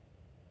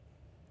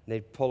 And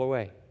they pull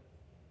away.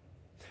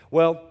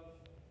 Well,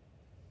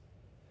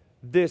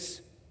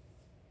 this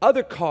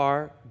other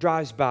car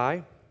drives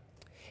by,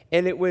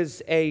 and it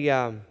was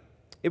an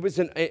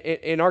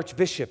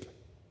archbishop,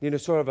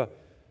 sort of a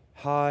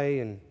high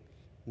and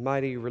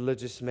mighty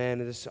religious man.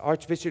 And this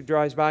archbishop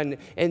drives by,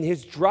 and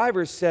his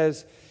driver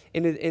says,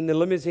 in the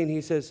limousine,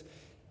 he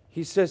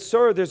says,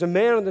 "Sir, there's a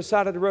man on the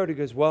side of the road." He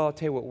goes, "Well, I'll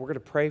tell you what, we're going to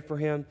pray for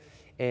him,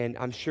 and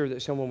I'm sure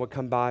that someone will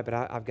come by, but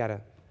I've got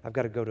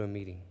to go to a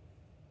meeting."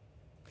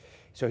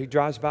 So he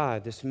drives by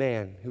this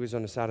man who was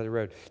on the side of the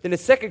road. Then a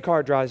second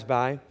car drives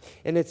by,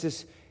 and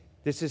it's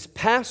this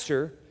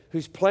pastor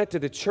who's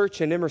planted a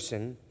church in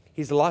Emerson.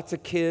 He's lots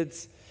of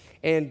kids,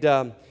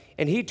 and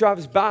he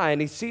drives by,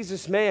 and he sees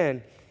this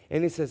man,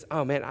 and he says,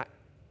 "Oh, man,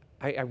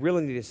 I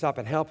really need to stop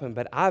and help him,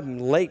 but I'm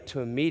late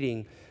to a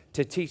meeting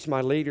to teach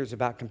my leaders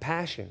about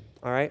compassion."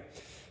 All right?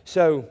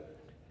 So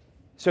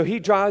he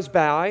drives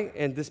by,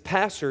 and this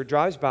pastor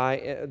drives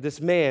by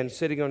this man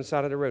sitting on the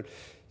side of the road.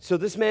 So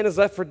this man is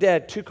left for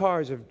dead. 2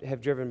 cars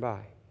have driven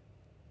by.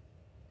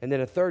 And then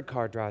a third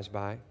car drives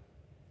by.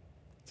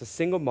 It's a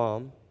single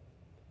mom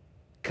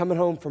coming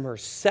home from her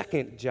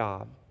second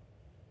job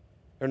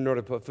in order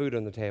to put food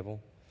on the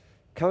table.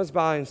 Comes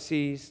by and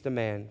sees the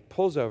man,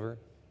 pulls over,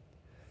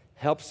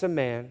 helps the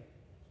man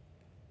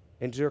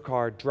into her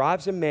car,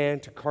 drives a man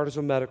to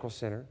Cartersville Medical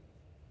Center,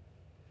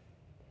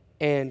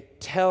 and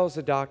tells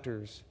the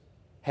doctors,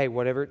 "Hey,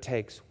 whatever it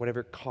takes,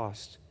 whatever it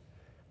costs,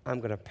 I'm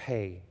going to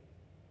pay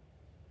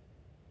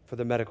for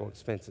the medical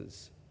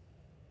expenses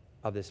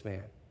of this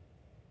man."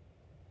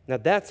 Now,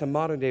 that's a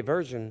modern-day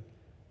version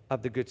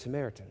of the Good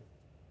Samaritan.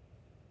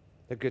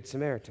 The Good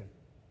Samaritan.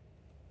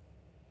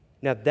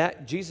 Now,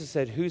 that Jesus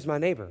said, "Who's my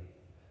neighbor?"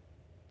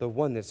 The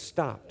one that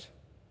stopped,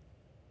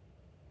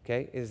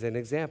 okay, is an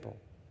example.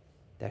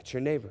 That's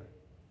your neighbor.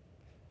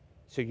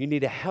 So you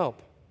need to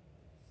help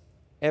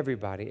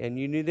everybody, and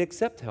you need to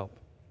accept help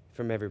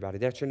from everybody.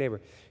 That's your neighbor.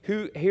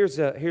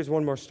 Here's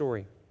one more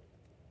story.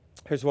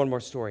 Here's one more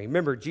story.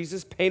 Remember,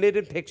 Jesus painted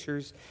in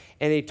pictures,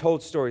 and he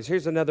told stories.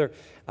 Here's another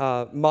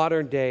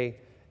modern-day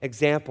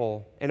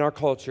example in our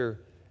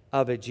culture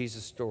of a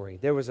Jesus story.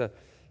 There was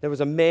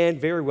a man,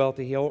 very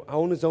wealthy. He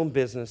owned his own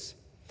business,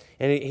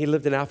 and he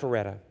lived in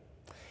Alpharetta,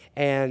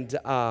 and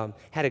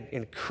had an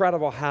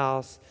incredible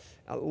house,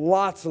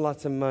 lots and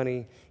lots of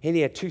money, and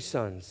he had 2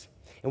 sons.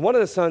 And one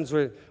of the sons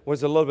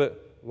was a little bit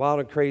wild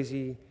and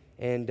crazy,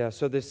 and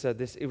so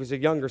it was a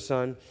younger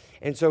son.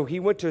 And so he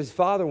went to his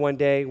father one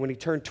day when he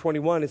turned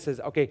 21 and says,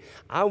 "Okay,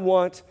 I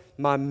want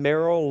my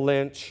Merrill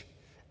Lynch,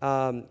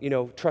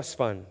 trust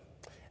fund.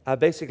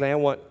 Basically, I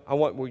want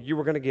what you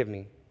were going to give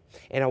me,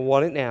 and I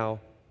want it now."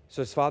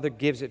 So his father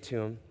gives it to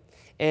him,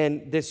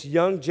 and this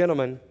young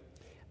gentleman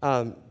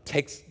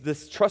takes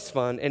this trust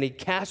fund and he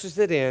cashes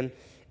it in,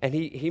 and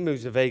he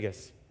moves to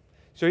Vegas.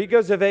 So he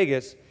goes to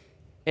Vegas,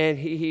 and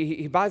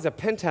he buys a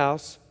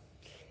penthouse,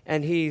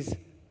 and he's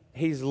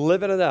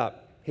living it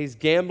up. He's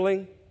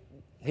gambling.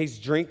 He's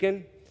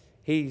drinking.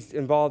 He's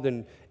involved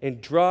in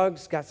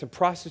drugs, got some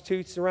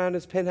prostitutes around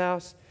his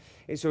penthouse.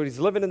 And so he's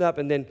living it up,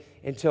 and then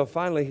until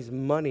finally his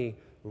money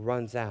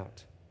runs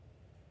out.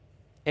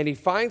 And he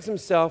finds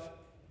himself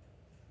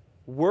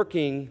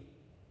working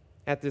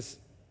at this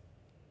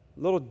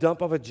little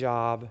dump of a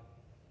job,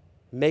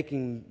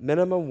 making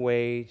minimum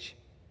wage,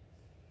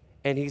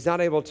 and he's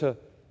not able to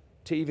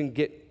even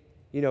get,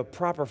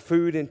 proper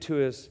food into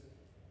his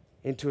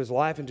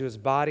life, into his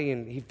body,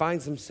 and he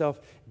finds himself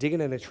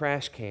digging in a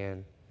trash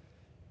can,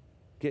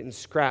 getting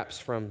scraps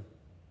from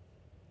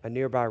a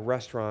nearby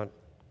restaurant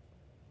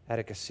at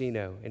a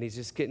casino, and he's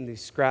just getting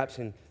these scraps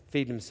and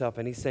feeding himself,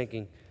 and he's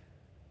thinking,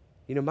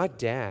 my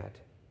dad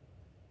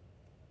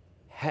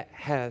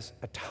has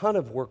a ton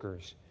of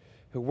workers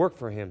who work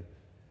for him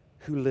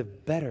who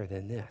live better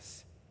than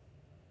this.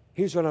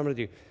 Here's what I'm going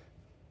to do.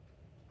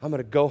 I'm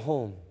going to go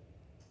home.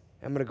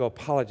 I'm going to go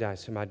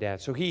apologize to my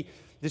dad. So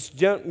this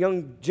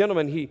young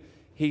gentleman,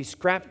 he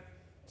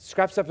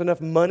scraps up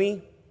enough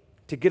money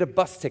to get a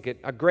bus ticket,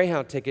 a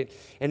Greyhound ticket,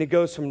 and he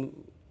goes from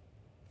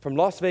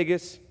Las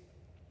Vegas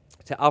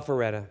to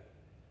Alpharetta,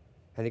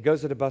 and he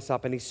goes to the bus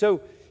stop, and he's so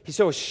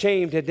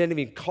ashamed he didn't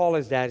even call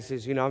his dad. He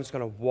says, "I'm just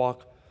going to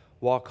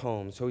walk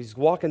home." So he's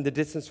walking the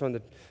distance from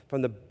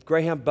the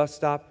Greyhound bus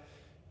stop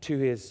to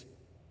his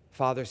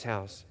father's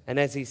house, and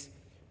as he's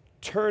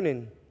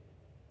turning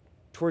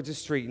towards the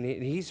street,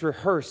 and he's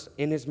rehearsed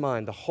in his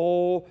mind the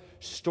whole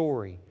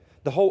story,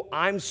 the whole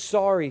I'm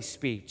sorry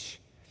speech.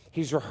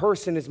 He's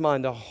rehearsed in his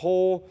mind the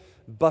whole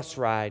bus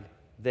ride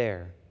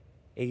there.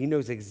 And he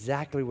knows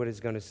exactly what he's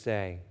going to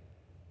say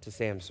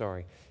I'm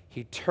sorry.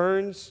 He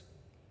turns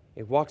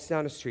and walks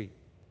down the street,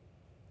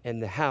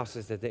 and the house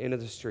is at the end of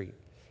the street.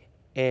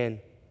 And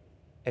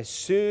as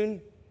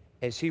soon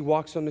as he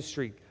walks on the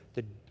street,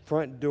 the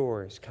front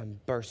doors come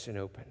bursting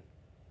open.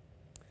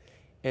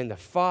 And the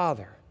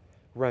father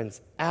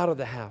runs out of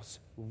the house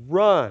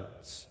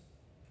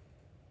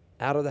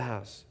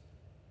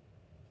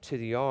to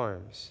the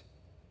arms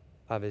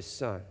of his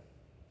son.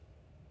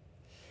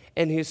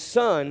 And his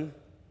son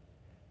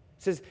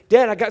says,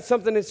 Dad, I got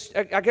something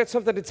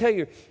to tell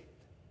you.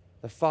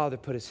 The father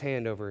put his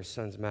hand over his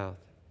son's mouth.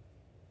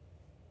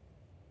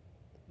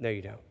 No,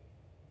 you don't.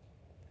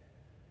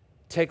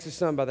 Takes his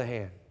son by the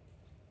hand.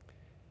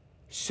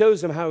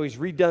 Shows him how he's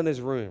redone his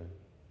room.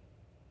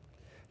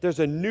 There's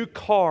a new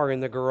car in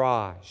the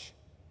garage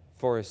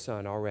for his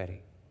son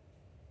already.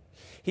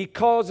 He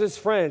calls his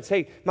friends.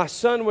 Hey, my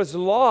son was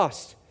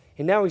lost,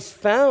 and now he's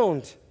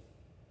found.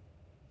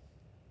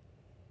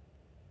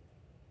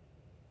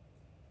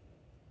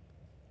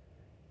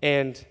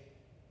 And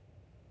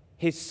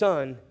his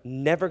son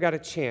never got a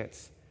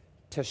chance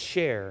to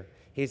share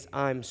his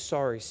I'm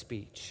sorry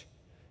speech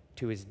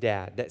to his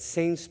dad. That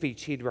same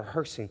speech he'd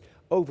rehearsing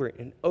over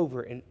and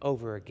over and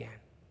over again.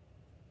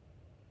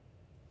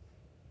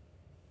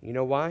 You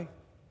know why?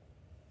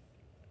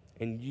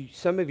 And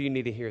some of you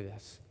need to hear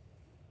this.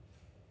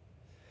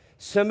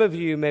 Some of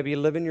you may be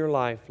living your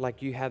life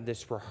like you have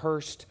this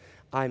rehearsed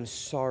I'm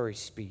sorry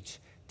speech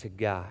to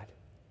God.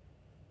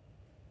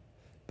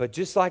 But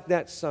just like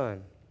that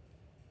son,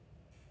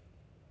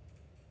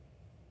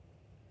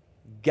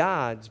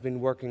 God's been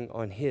working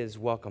on his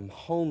welcome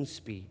home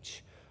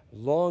speech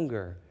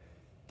longer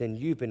than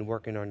you've been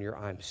working on your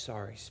I'm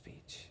sorry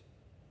speech.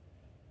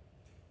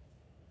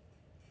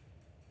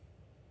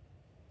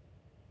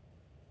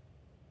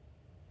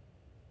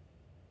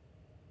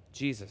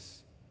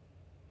 Jesus,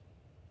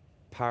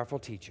 powerful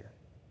teacher.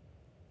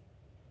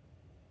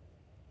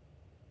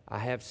 I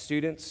have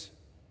students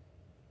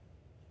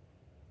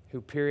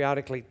who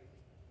periodically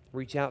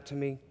reach out to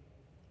me,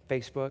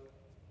 Facebook.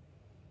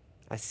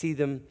 I see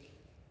them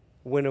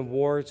win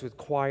awards with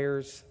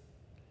choirs.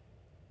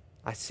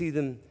 I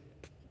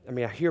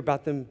hear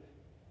about them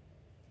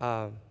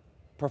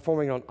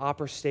performing on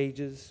opera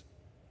stages.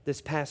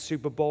 This past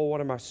Super Bowl,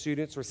 one of my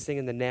students was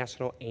singing the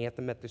national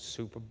anthem at the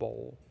Super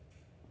Bowl.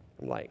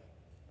 I'm like,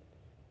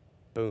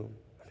 boom.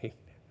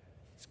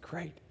 It's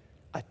great.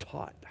 I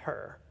taught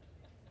her.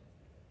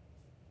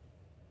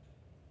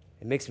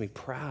 It makes me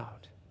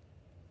proud.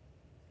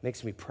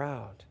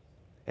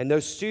 And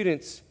those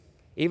students,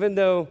 even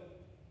though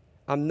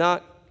I'm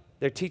not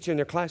their teacher in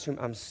their classroom,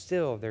 I'm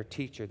still their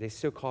teacher. They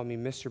still call me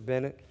Mr.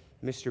 Bennett,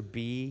 Mr.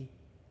 B.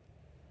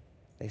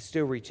 They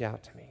still reach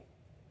out to me,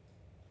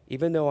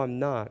 even though I'm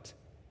not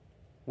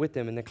with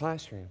them in the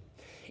classroom.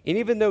 And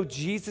even though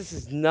Jesus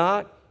is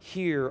not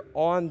here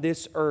on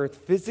this earth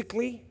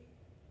physically,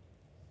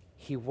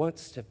 he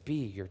wants to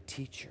be your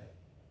teacher.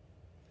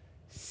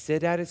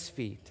 Sit at his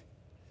feet.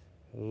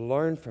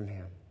 Learn from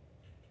him.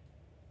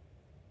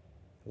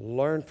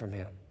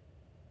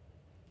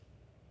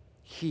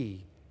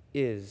 He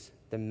is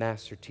the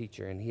master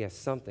teacher, and he has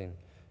something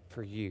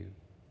for you